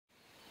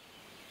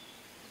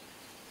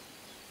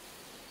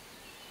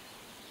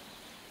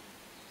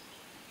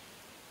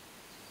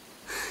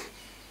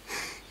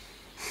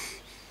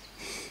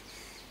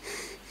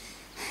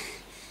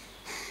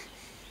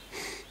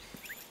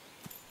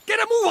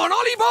on,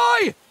 Ollie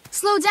boy!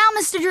 Slow down,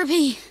 Mr.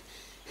 Drippy.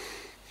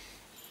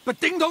 But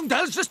Ding Dong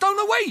Dell's just down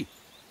the way.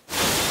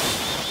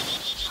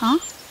 Huh?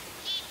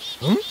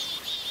 Huh?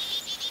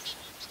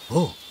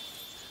 Oh.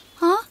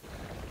 Huh?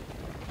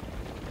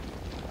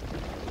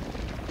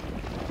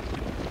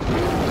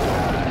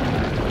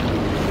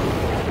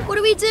 What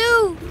do we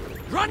do?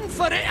 Run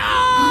for it!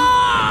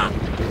 Ah!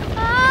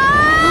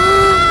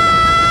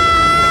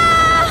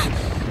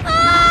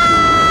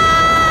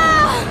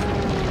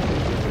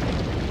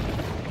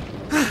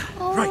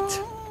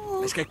 Right.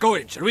 Let's get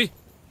going, shall we?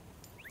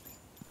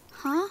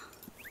 Huh?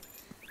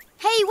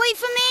 Hey, wait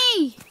for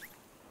me!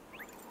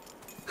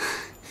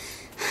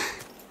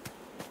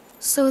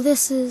 So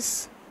this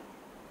is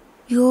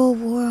your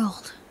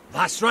world.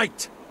 That's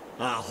right.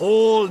 A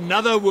whole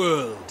nother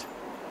world.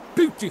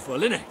 Beautiful,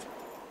 innit?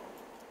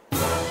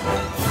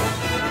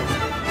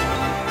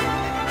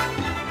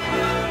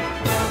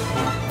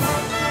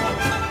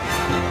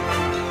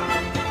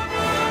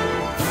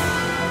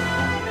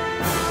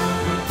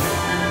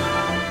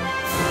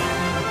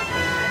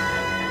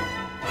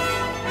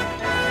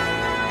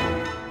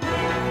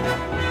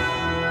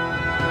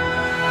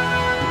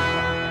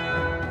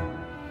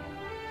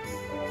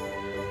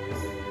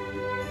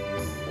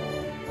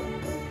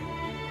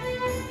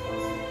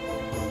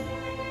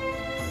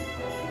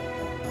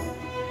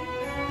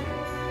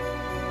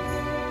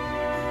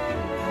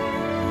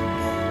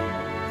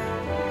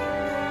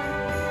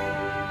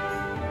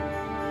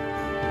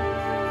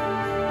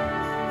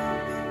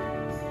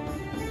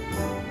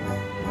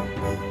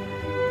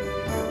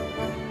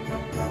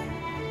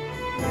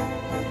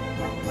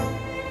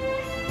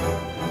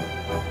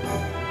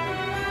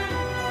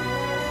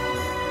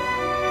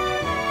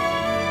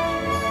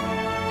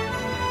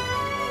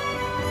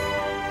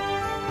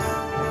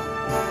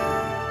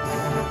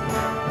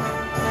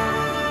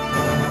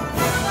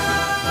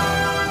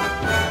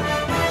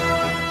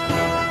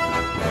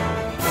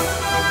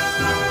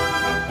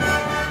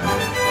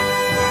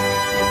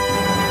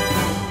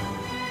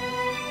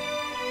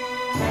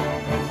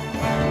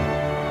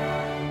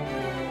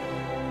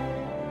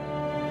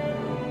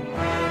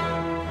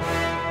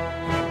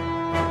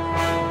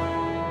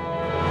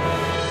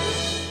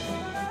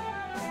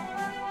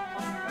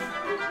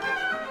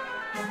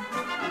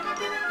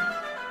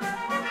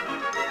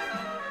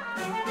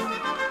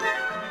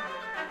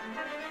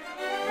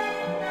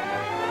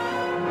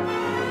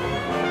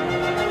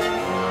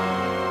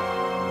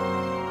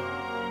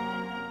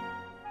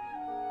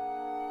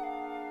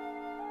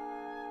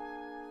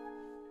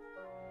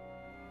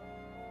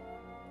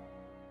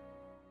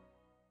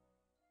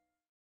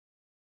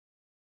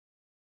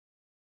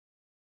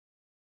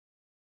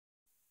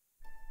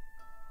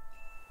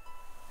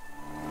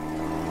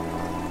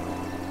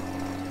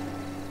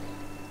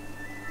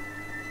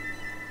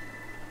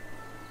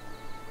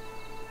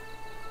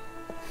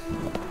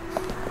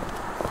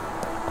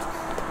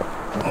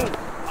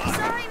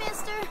 Sorry,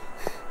 mister.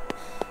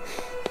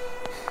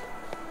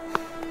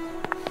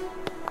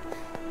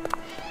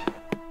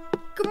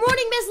 Good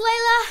morning, Miss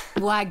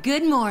Layla. Why,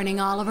 good morning,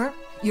 Oliver.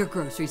 Your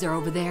groceries are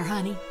over there,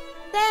 honey.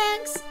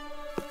 Thanks.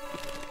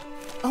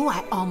 Oh,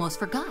 I almost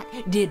forgot.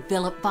 Did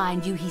Philip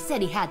find you? He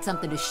said he had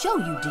something to show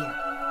you, dear.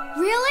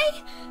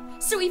 Really?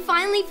 So he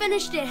finally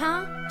finished it,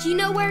 huh? Do you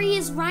know where he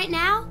is right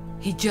now?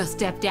 He just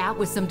stepped out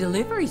with some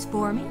deliveries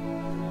for me.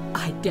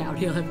 I doubt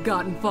he'll have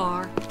gotten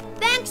far.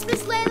 Thanks,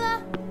 Miss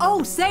Layla.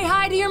 Oh, say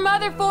hi to your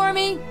mother for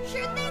me.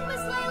 Sure thing, Miss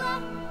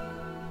Layla.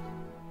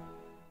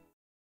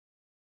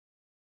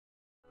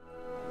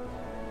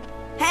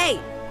 Hey,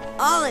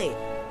 Ollie!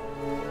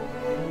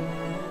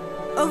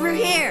 Over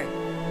here!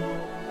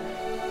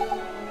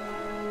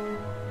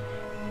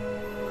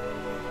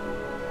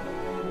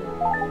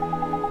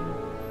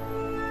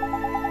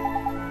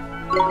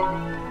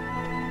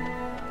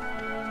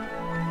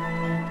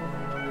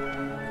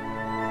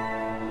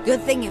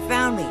 Good thing you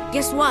found me.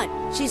 Guess what?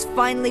 She's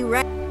finally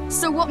ready.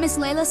 So what Miss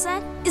Layla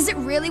said? Is it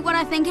really what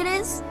I think it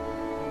is?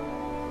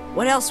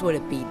 What else would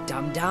it be,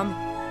 dum-dum?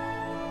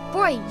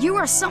 Boy, you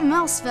are something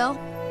else, Phil.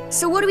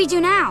 So what do we do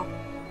now?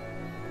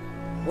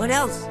 What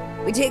else?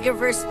 We take her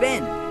for a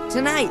spin.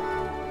 Tonight.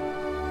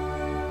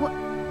 What?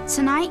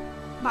 Tonight?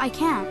 But I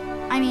can't.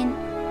 I mean,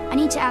 I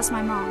need to ask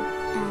my mom,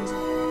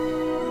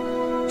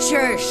 and...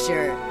 Sure.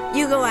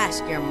 You go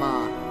ask your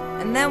ma.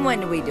 And then when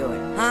do we do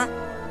it, huh?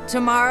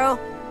 Tomorrow?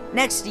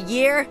 Next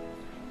year?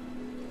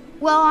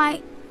 Well,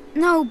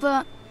 No,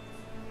 but...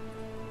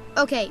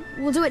 Okay,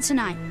 we'll do it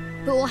tonight.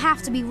 But we'll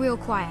have to be real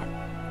quiet.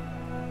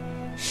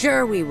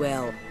 Sure we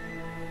will.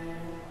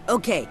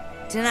 Okay,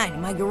 tonight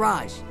in my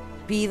garage.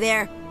 Be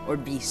there or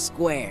be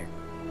square.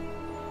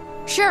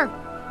 Sure.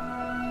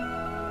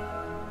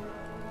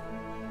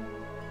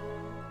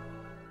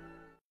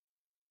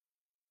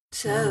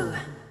 So,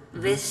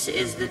 this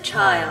is the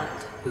child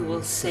who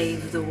will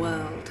save the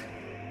world.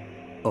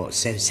 Or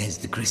so says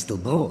the crystal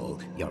ball,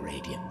 Your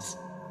Radiance.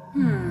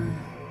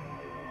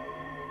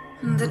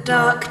 The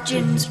Dark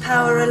Jinn's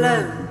power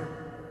alone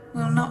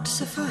will not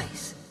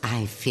suffice.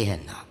 I fear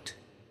not.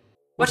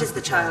 What is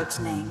the child's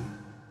name?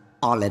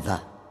 Oliver,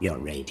 Your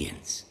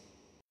Radiance.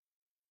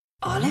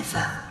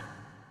 Oliver.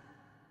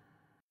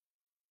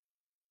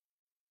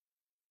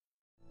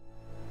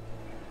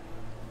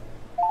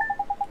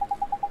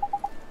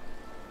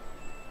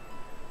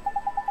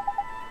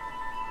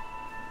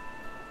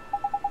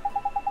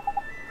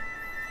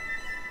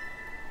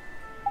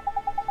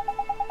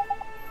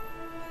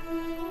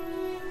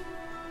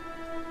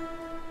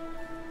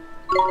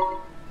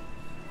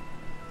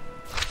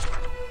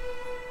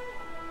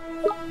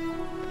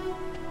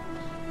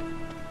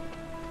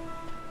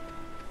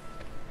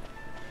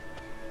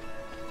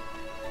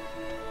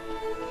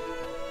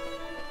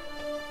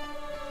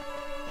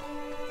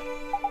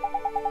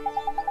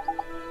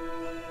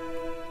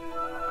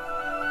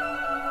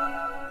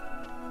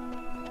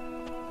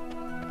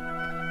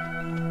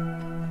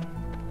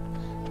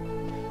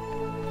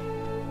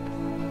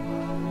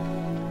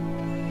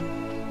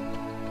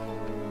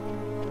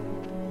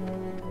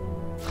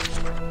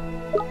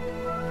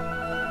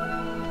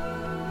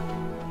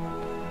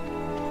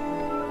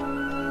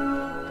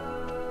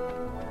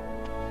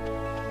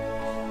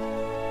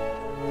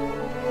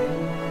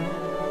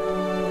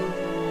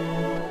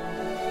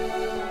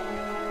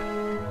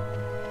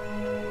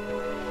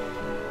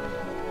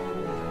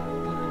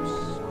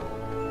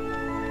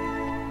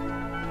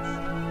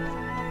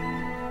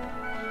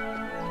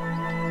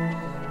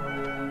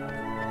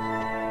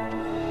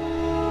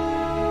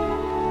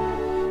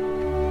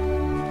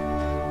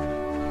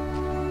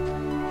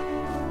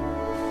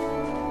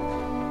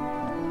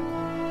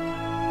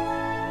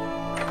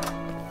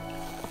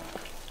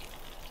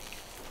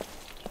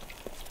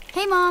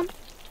 Hey, Mom.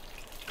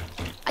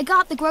 I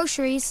got the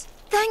groceries.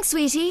 Thanks,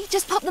 sweetie.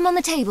 Just pop them on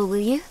the table, will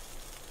you?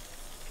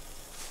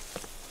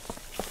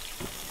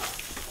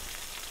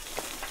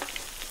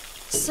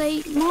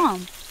 Say,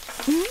 Mom.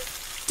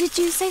 Did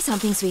you say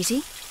something,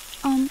 sweetie?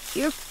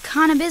 You're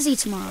kinda busy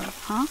tomorrow,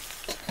 huh?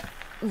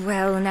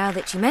 Well, now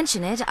that you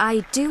mention it,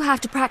 I do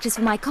have to practice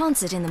for my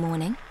concert in the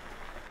morning.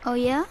 Oh,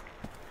 yeah?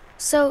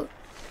 So,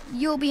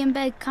 you'll be in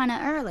bed kinda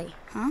early,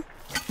 huh?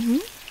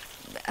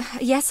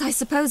 Yes, I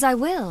suppose I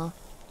will.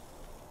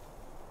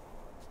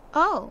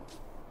 Oh,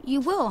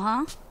 you will,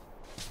 huh?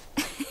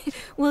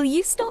 Will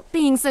you stop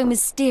being so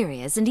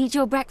mysterious and eat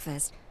your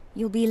breakfast?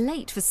 You'll be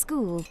late for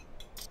school.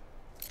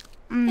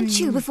 And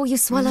chew before you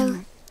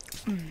swallow.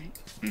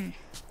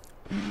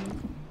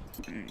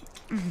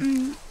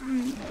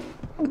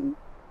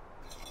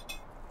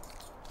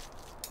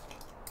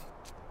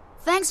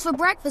 Thanks for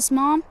breakfast,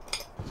 Mom.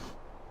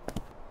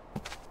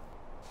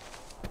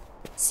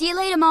 See you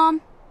later,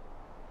 Mom.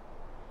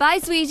 Bye,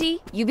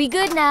 sweetie. You be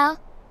good now.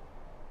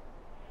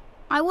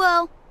 I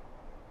will.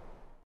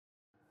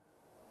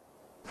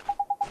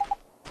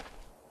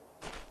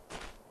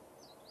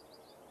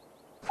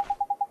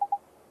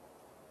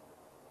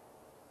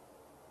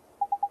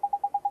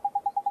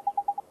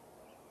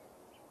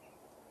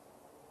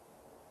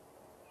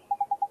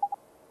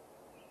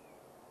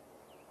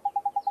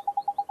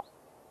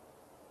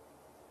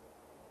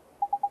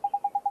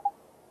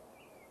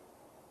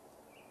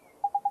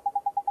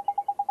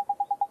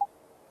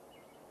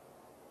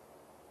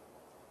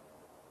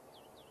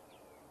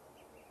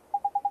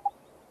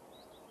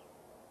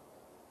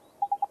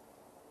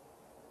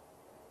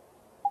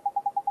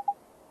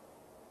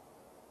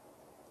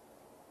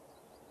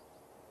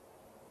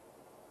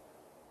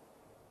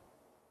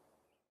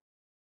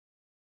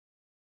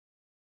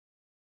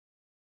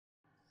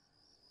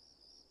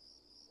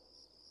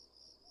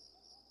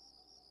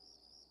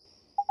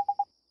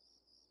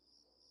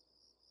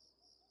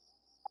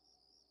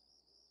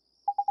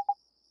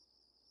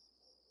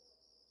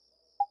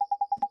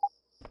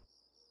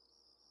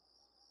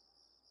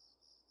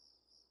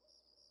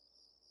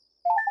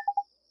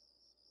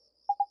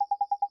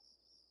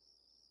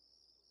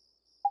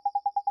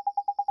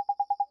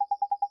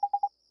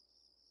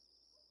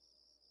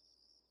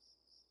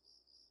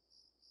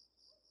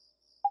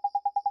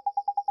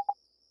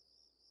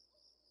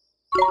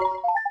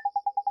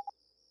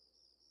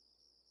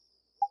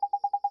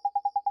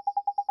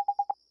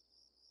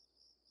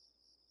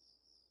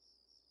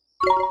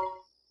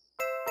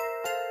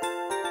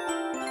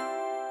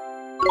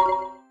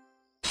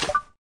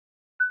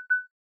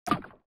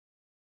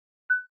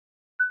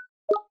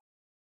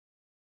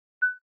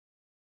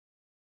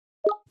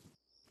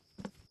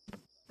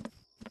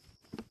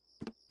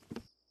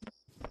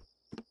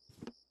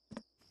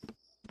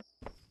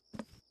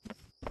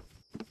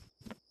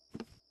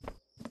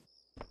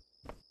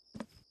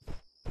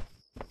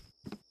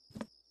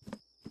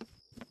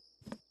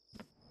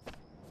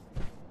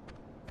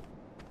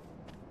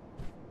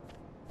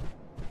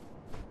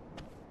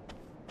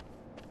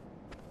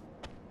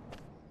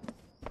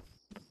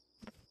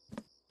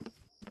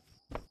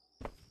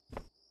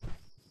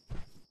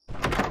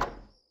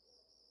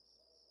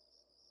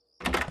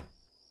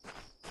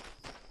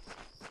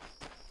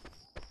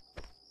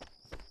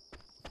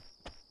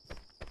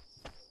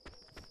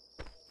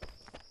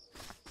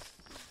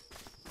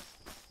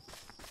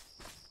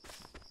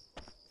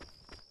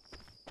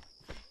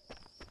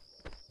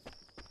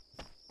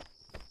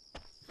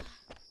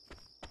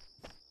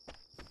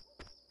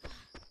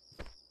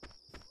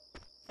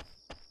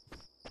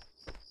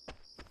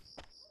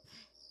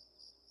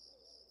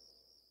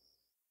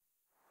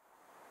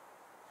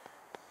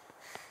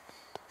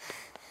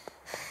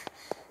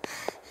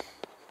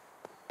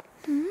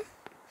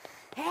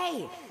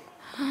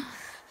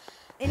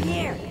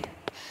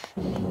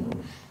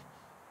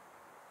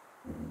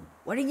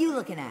 What are you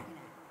looking at?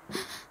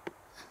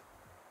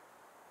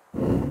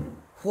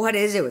 What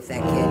is it with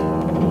that kid?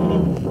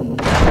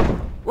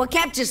 What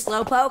kept you,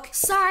 Slowpoke?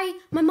 Sorry,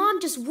 my mom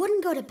just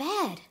wouldn't go to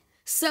bed.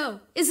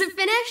 So, is it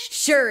finished?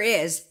 Sure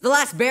is. The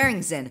last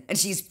bearing's in, and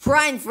she's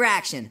primed for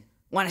action.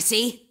 Wanna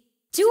see?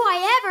 Do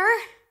I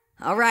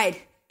ever? All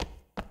right.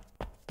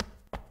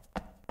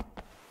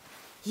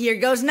 Here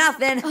goes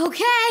nothing.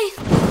 Okay.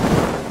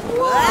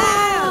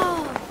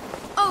 Wow!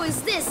 Oh,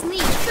 is this neat?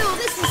 Phil,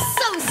 this is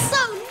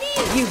so neat!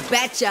 You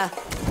betcha.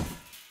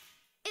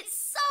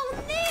 It's so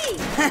neat!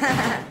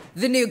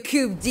 The new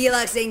Coupe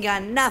Deluxe ain't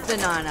got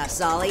nothing on us,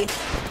 Ollie.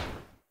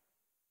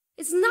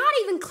 It's not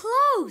even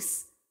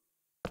close.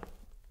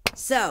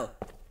 So,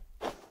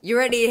 you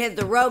ready to hit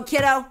the road,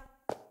 kiddo?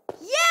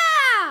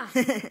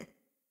 Yeah!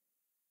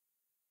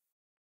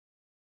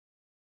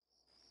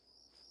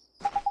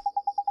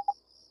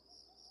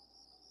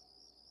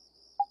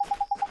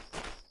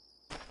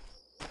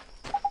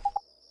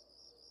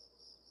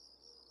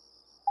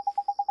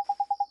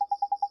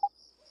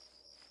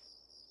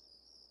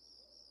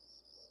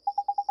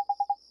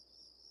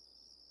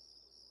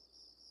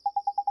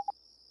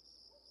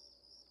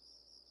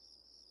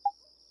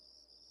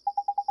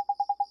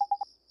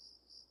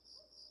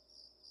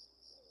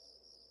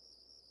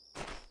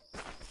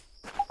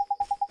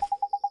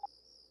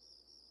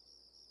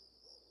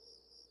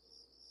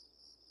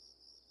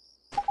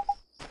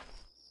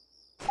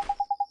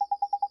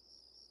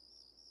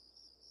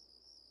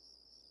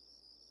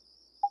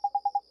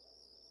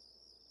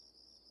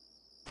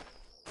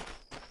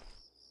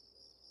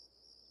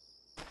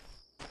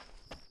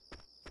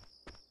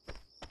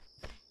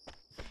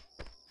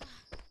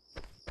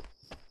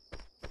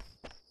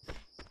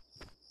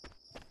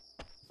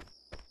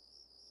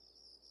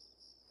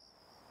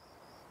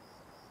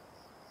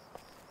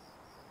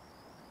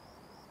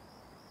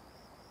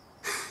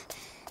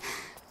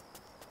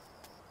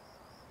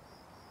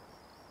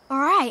 All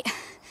right.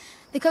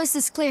 The coast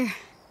is clear.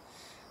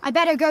 I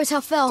better go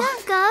tell Phil.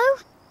 Don't go.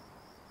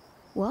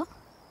 What?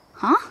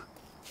 Huh?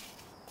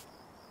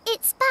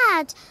 It's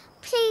bad.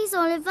 Please,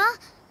 Oliver.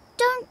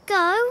 Don't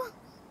go.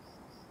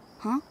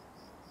 Huh?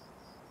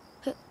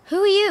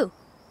 Who are you?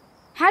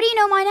 How do you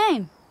know my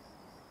name?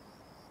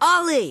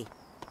 Ollie!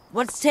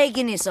 What's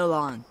taking you so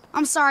long?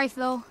 I'm sorry,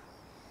 Phil.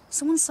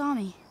 Someone saw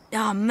me.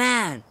 Oh,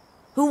 man.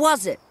 Who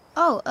was it?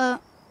 Oh,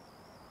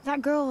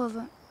 that girl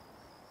over...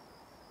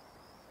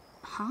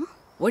 Huh?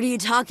 What are you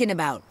talking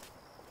about?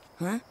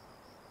 Huh?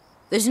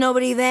 There's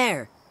nobody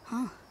there.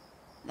 Huh.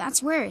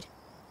 That's weird.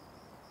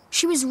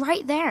 She was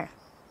right there.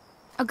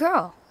 A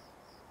girl.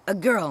 A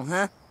girl,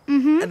 huh?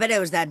 Mm-hmm. I bet it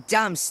was that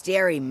dumb,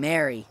 starey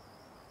Mary.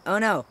 Oh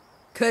no,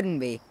 couldn't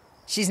be.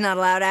 She's not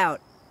allowed out.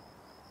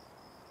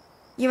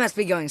 You must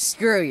be going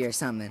screwy or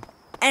something.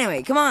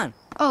 Anyway, come on.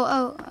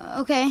 Oh,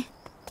 okay.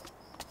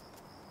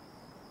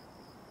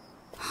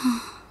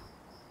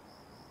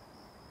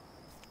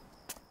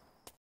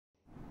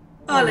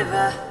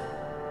 Oliver,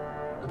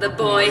 the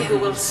boy who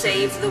will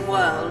save the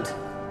world.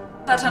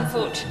 But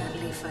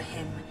unfortunately for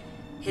him,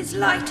 his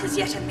light is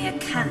yet a mere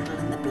candle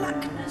in the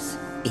blackness.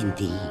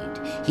 Indeed.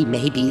 He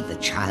may be the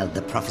child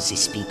the prophecies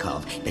speak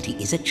of, but he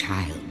is a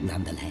child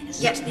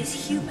nonetheless. Yet these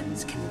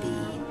humans can be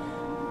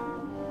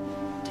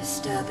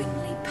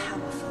disturbingly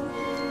powerful.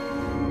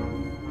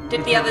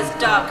 Did the other's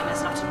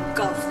darkness not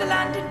engulf the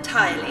land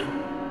entirely?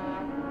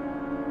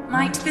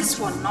 Might this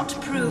one not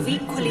prove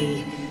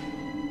equally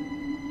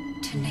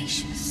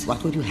tenacious?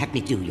 What would you have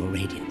me do, Your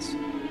Radiance?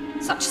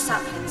 Such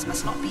saplings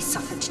must not be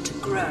suffered to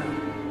grow.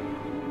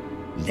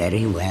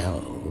 Very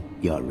well,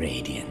 Your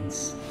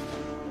Radiance.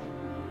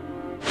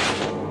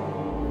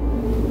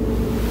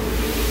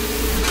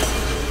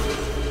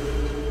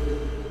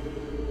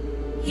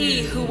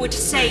 He who would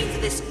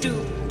save this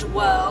doomed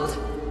world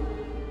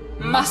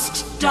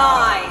must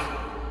die!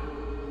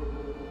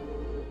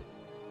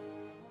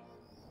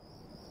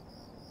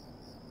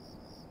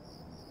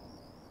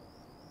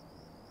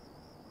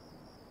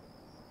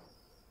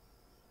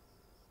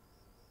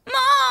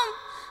 Mom!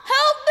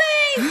 Help me!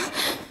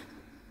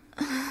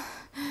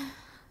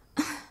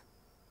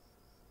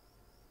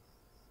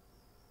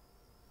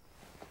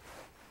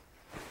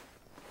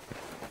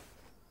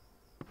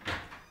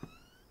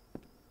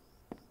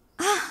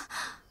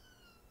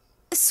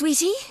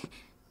 Sweetie?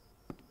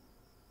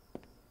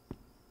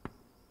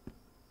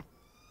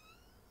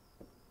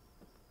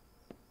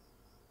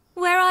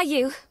 Where are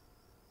you?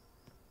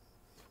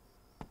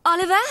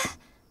 Oliver?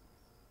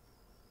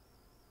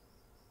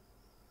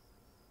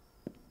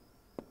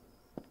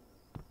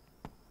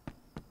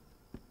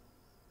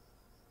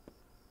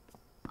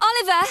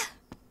 Oliver?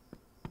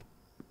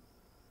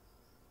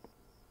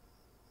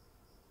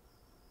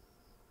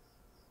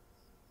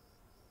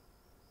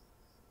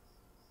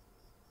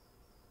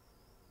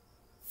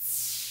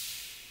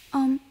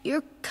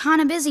 You're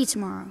kinda busy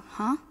tomorrow,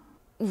 huh?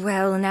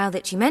 Well, now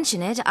that you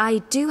mention it, I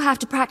do have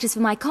to practice for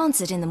my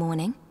concert in the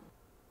morning.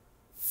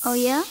 Oh,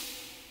 yeah?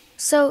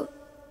 So,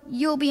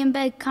 you'll be in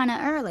bed kinda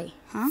early,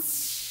 huh?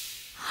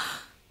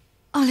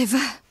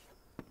 Oliver.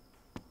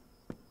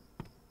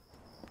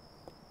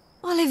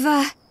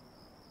 Oliver.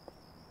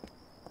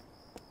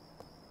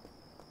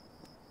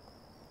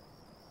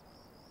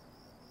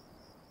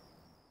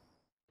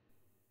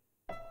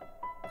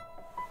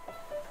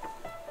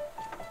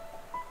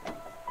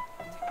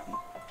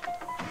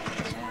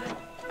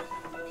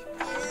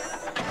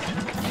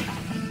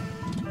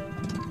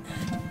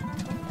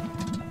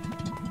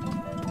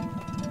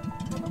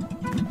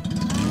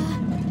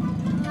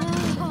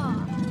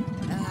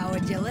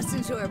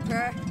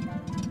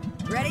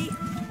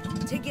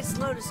 it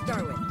slow to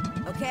start with,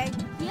 okay?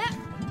 Yep,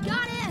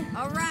 got it.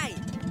 All right.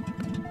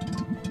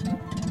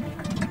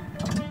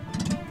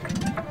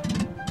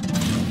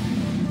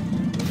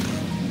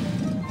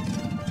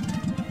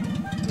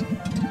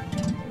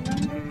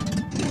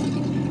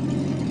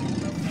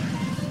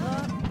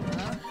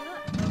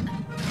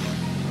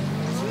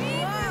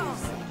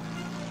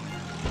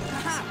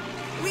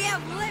 We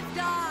have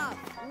liftoff!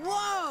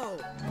 Whoa!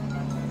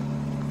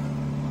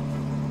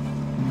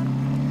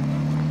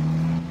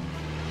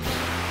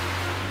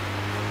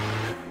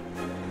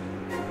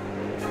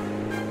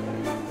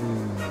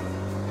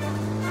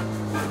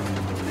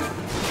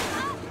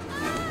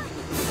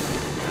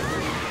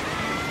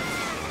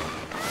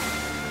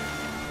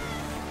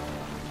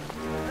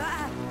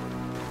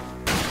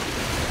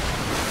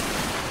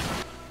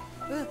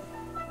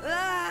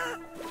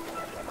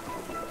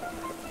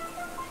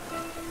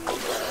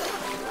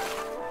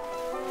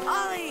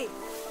 Ollie!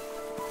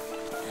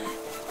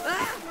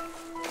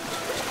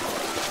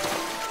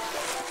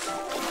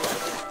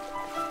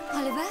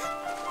 Oliver?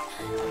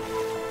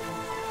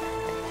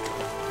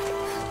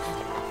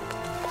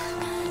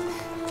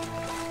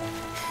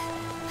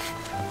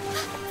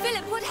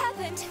 Philip, what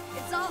happened?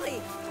 It's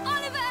Ollie!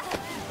 Oliver!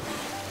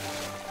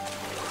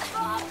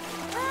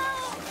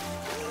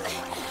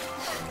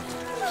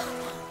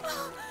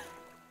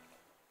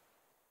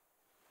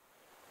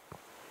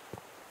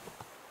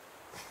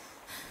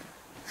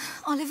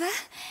 Oliver?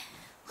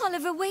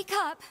 Oliver, wake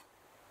up!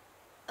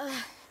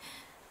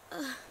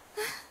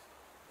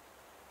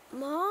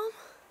 Mom?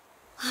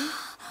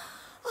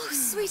 Oh,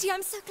 sweetie,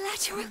 I'm so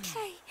glad you're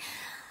okay.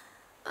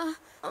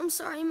 I'm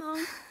sorry,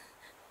 Mom.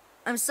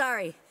 I'm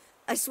sorry.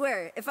 I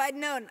swear, if I'd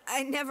known,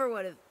 I never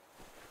would have.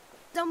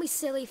 Don't be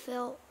silly,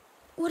 Phil.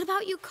 What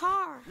about your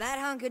car? That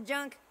hunk of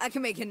junk, I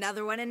can make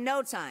another one in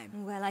no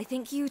time. Well, I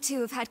think you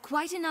two have had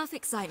quite enough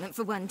excitement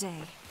for one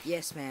day.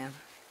 Yes, ma'am.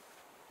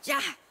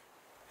 Ja!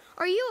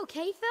 Are you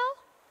okay, Phil?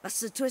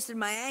 Must have twisted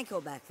my ankle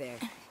back there.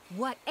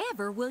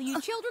 Whatever will you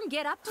children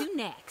get up to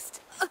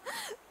next?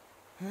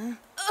 Allie!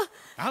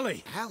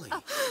 Allie, Allie?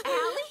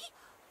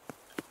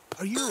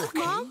 are you okay?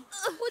 Mom?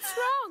 What's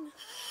wrong?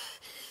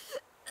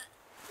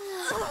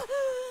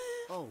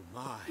 Oh,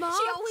 my. Mom?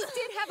 She always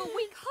did have a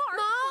weak heart.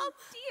 Mom? Oh,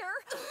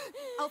 dear.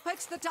 I'll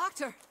fetch the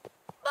doctor.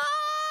 Mom!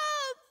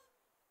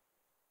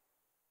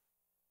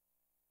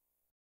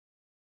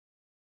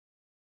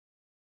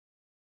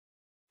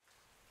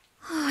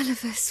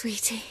 Oliver,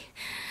 sweetie.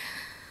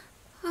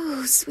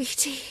 Oh,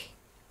 sweetie.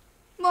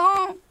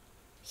 Mom!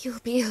 You'll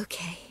be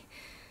okay.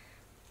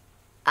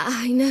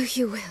 I know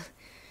you will.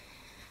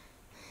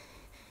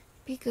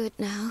 Be good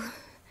now.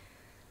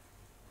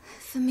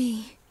 For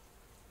me.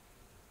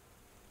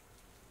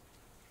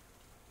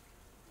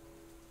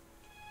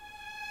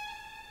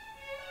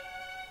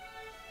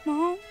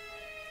 Mom?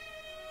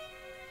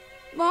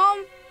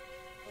 Mom?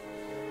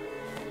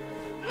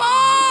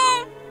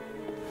 Mom!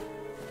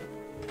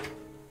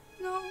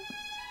 No.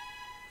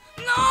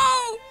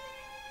 No!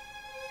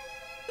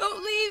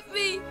 Don't leave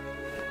me!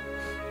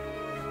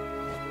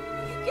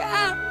 You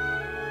can't!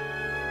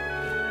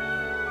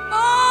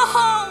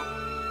 Mom!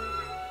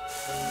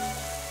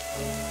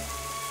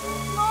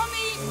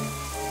 Mommy!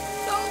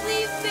 Don't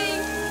leave me!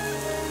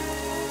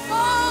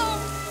 Mom!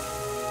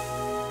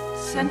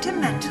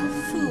 Sentimental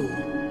fool.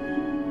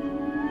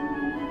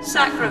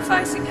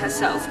 Sacrificing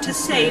herself to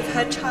save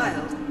her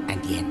child.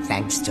 And yet,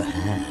 thanks to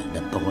her,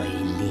 the boy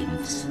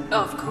lives.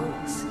 Of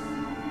course.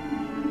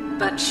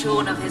 But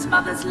shorn of his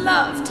mother's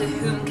love, to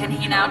whom can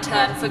he now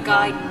turn for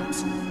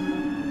guidance?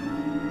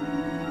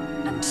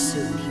 And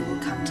soon he will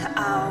come to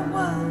our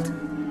world,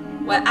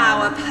 where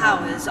our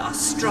powers are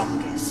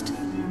strongest.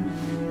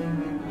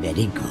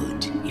 Very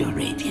good, Your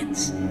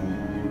Radiance.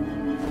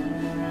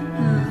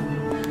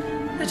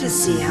 Let us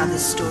see how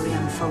this story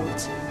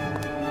unfolds.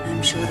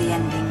 I'm sure the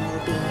ending will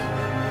be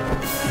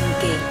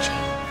engaging.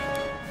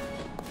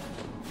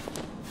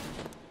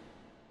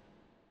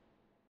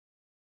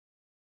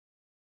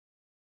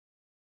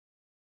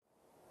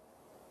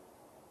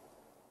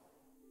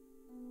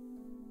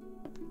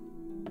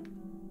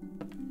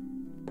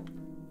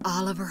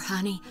 Oliver,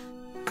 honey,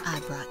 I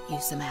brought you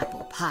some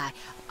apple pie.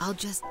 I'll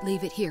just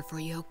leave it here for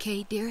you,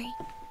 okay, dearie?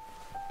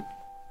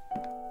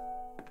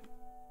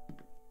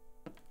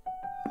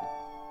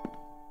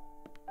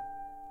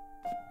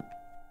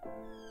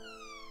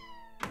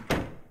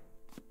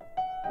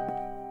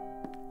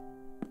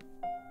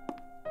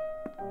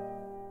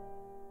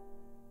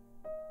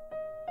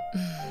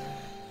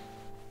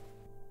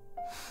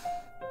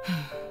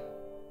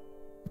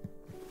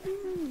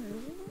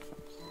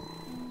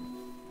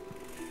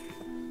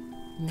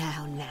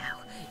 Now,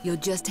 you'll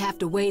just have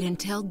to wait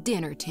until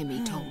dinner,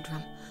 Timmy told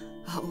him.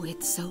 Oh,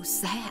 it's so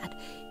sad.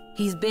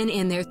 He's been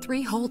in there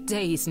 3 whole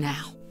days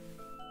now.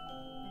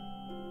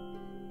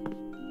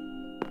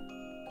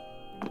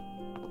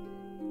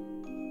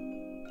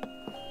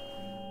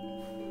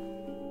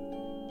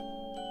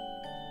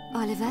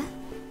 Oliver,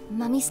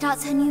 Mummy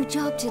starts her new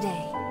job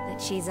today, but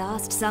she's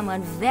asked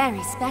someone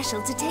very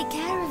special to take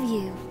care of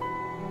you.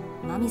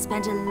 Mummy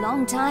spent a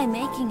long time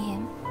making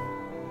him.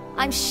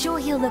 I'm sure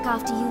he'll look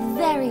after you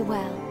very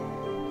well.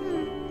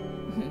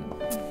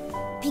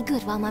 Be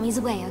good while Mummy's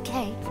away,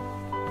 okay?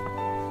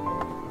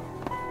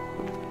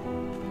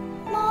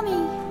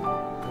 Mommy.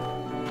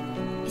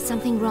 Is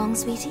something wrong,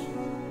 sweetie?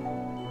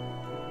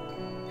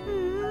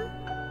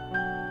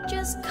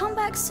 Just come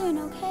back soon,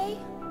 okay?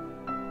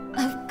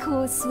 Of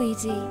course,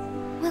 sweetie.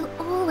 We'll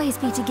always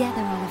be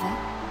together, Oliver.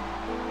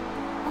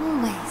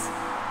 Always.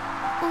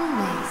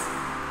 Always.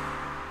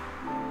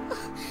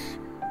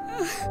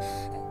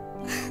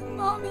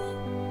 Mommy.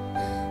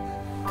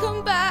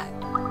 Come back.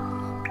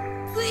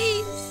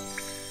 Please.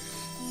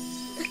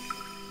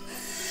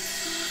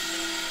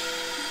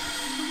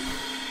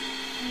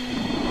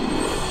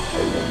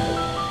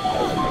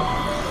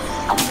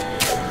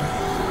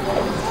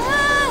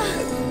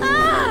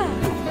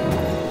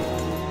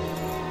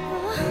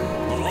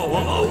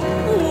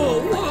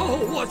 Whoa,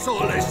 what's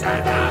all this,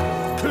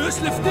 Santa?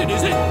 Curse lifted,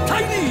 is it?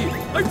 Tiny!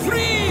 I'm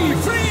free!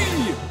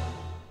 Free!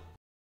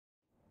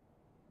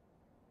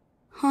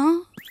 Huh?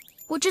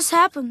 What just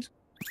happened?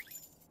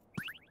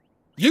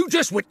 You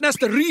just witnessed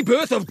the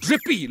rebirth of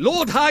Drippy,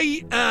 Lord of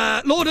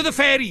the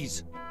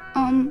Fairies.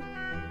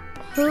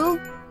 Who?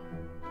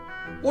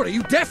 What, are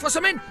you deaf or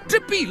something?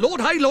 Drippy,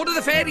 Lord of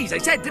the Fairies, I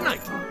said, didn't I?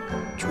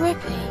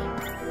 Drippy.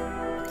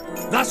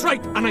 That's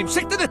right, and I'm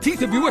sick to the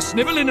teeth of you a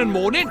snivelling and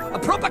moaning. A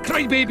proper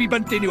crybaby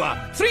bunting you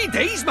are. 3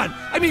 days, man.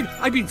 I mean,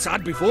 I've been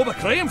sad before, but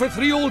crying for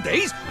 3 whole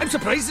days? I'm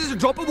surprised there's a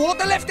drop of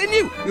water left in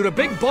you. You're a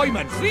big boy,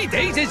 man. 3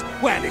 days is,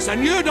 well, it's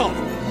unheard of.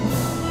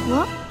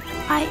 What?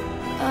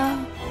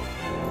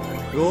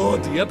 Oh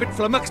dear, bit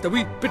flummoxed, are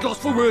we? Bit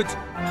lost for words.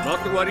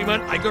 Not to worry,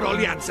 man, I got all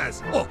the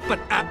answers. Oh, but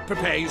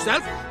prepare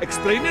yourself.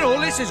 Explaining all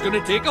this is going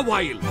to take a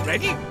while.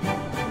 Ready?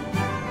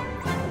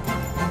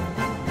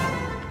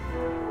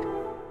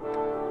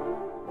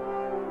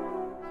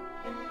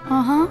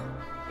 Uh-huh.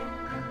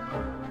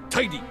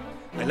 Tidy.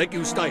 I like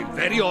your style.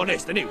 Very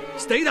honest, and you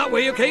stay that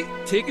way, okay?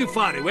 Take you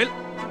far, it will.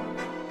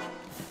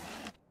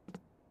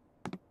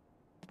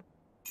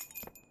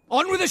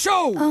 On with the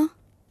show!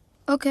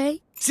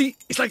 Okay. See,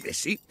 it's like this,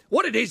 see?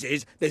 What it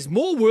is there's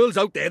more worlds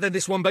out there than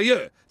this one by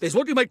here. There's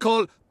what you might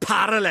call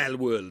parallel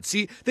worlds,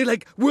 see? They're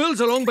like worlds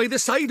along by the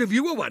side of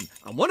your one.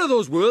 And one of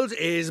those worlds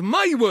is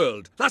my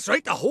world. That's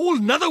right, a whole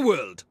nother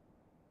world.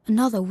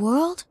 Another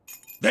world?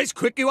 There's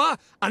quick you are.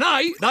 And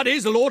that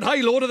is the Lord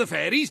of the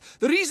Fairies.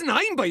 The reason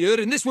I'm by here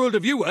in this world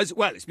of yours,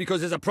 well, it's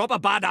because there's a proper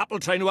bad apple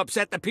trying to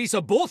upset the peace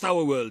of both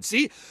our worlds,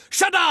 see?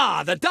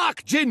 Shada, the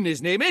Dark Djinn,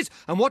 his name is.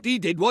 And what he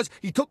did was,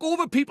 he took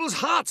over people's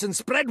hearts and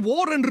spread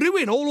war and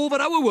ruin all over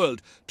our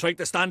world. Tried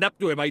to stand up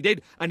to him, I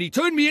did. And he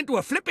turned me into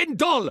a flippin'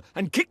 doll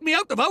and kicked me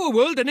out of our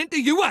world and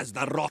into yours,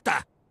 the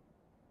rotter.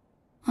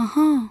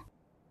 Uh-huh.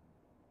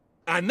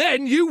 And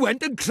then you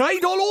went and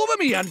cried all over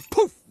me and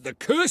poof, the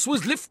curse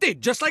was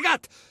lifted, just like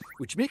that.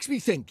 Which makes me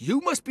think you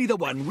must be the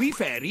one we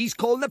fairies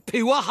call the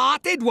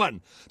pure-hearted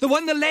one. The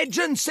one the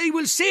legends say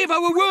will save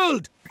our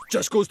world.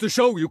 Just goes to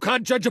show you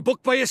can't judge a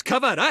book by its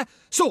cover, eh?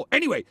 So,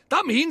 anyway,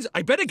 that means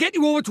I better get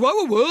you over to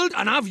our world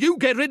and have you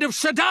get rid of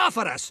Shada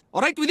for us.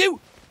 All right with you?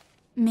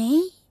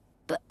 Me?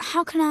 But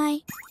how can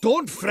I?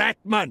 Don't fret,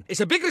 man.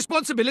 It's a big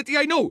responsibility,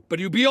 I know, but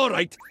you'll be all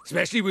right,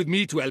 especially with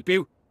me to help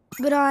you.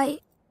 But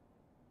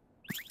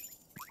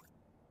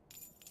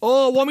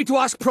Oh, want me to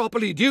ask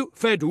properly, do you?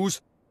 Fair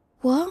dues.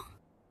 What?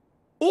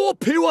 Oh,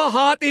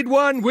 pure-hearted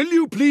one, will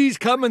you please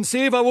come and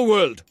save our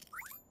world?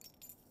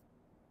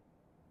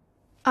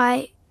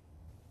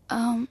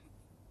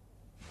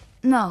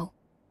 No.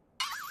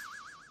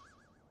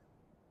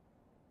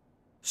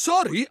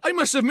 Sorry, I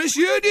must have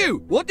misheard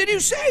you. What did you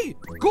say?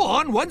 Go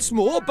on, once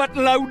more, but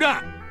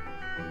louder.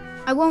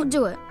 I won't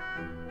do it.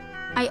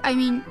 I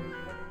mean,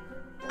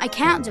 I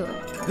can't do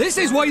it. This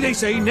is why they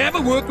say never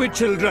work with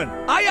children.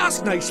 I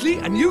ask nicely,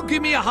 and you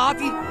give me a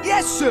hearty,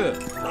 yes, sir.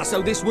 That's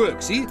how this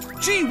works, see?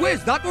 Gee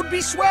whiz, that would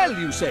be swell,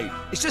 you say.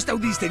 It's just how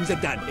these things are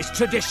done. It's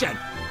tradition.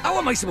 How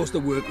am I supposed to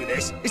work with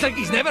this? It's like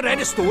he's never read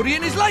a story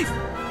in his life.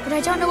 But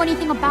I don't know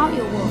anything about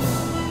your world.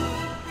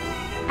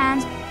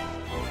 And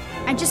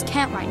I just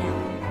can't right now.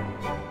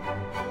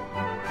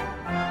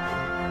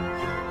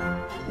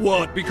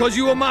 What, because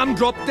your mum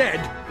dropped dead?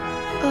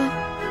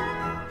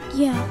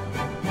 Yeah.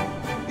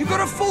 You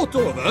got a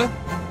photo of her?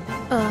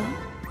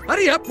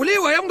 Hurry up, will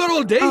you? I haven't got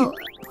all day. Oh,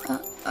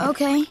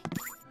 okay.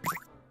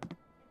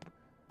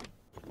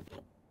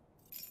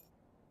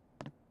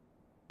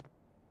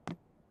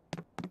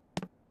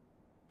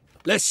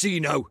 Let's see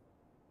now.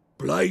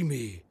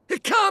 Blimey.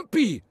 It can't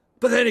be.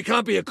 But then it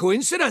can't be a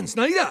coincidence,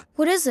 neither.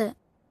 What is it?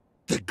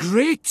 The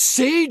great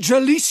sage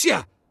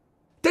Alicia.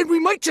 Then we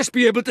might just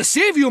be able to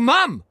save you,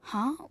 ma'am.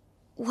 Huh?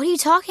 What are you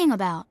talking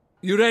about?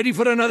 You ready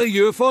for another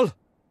earful?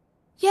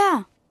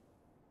 Yeah.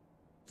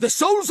 The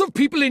souls of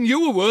people in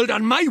your world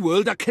and my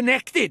world are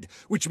connected,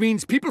 which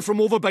means people from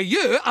over by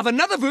here have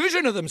another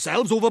version of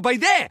themselves over by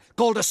there,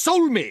 called a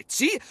soulmate,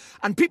 see?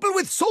 And people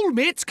with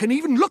soulmates can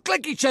even look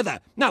like each other.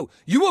 Now,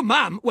 your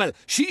mum, well,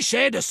 she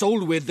shared a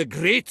soul with the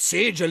great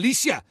sage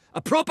Alicia. A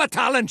proper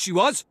talent she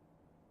was.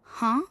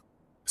 Huh?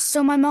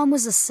 So my mom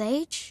was a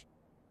sage?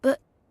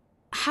 But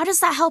how does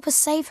that help us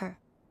save her?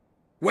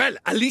 Well,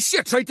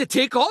 Alicia tried to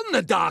take on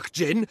the Dark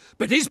Djinn,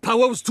 but his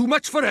power was too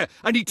much for her,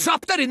 and he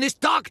trapped her in this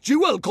dark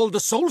jewel called the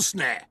Soul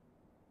Snare.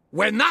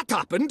 When that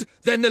happened,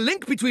 then the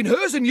link between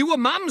hers and your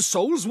Mam's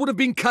souls would have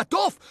been cut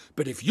off.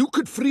 But if you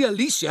could free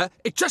Alicia,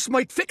 it just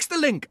might fix the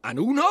link, and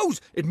who knows,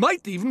 it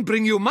might even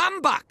bring your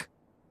Mam back.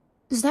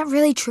 Is that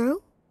really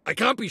true? I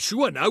can't be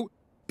sure now,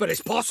 but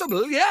it's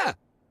possible, yeah.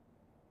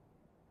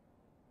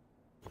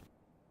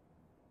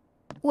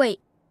 Wait.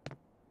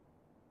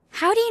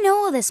 How do you know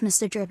all this,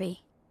 Mr.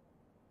 Drippy?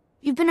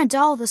 You've been a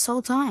doll this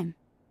whole time.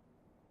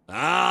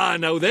 Ah,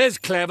 now there's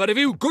clever of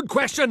you. Good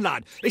question,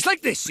 lad. It's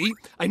like this, see?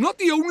 I'm not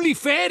the only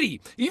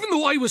fairy. Even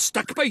though I was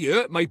stuck by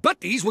here, my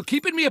buddies were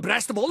keeping me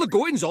abreast of all the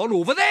goings-on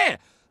over there.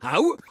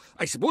 How?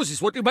 I suppose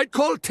it's what you might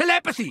call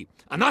telepathy.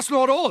 And that's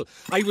not all.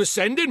 I was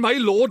sending my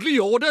lordly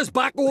orders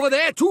back over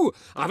there too,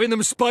 having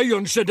them spy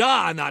on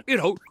Shadar and that,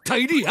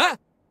 tidy, huh?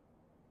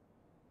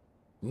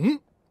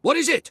 What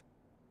is it?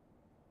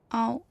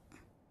 I'll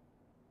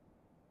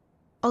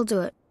do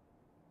it.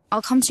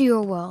 I'll come to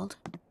your world.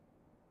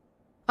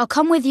 I'll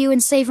come with you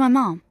and save my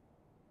mom.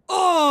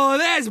 Oh,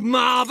 that's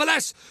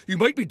marvellous! You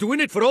might be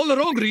doing it for all the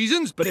wrong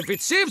reasons, but if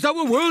it saves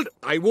our world,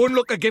 I won't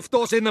look a gift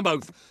horse in the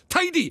mouth.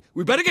 Tidy!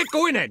 We better get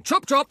going then.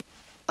 Chop, chop!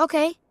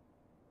 Okay.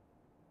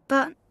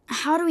 But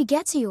how do we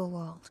get to your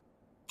world?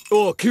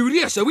 Oh,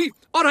 curious, are we?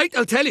 All right,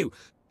 I'll tell you.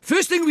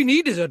 First thing we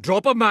need is a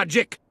drop of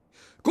magic.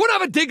 Go and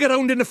have a dig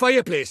around in the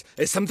fireplace.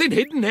 There's something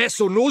hidden there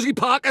so nosy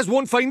Parkers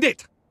won't find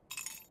it.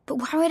 But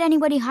why would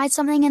anybody hide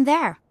something in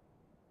there?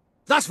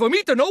 That's for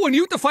me to know and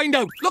you to find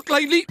out. Look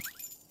lively.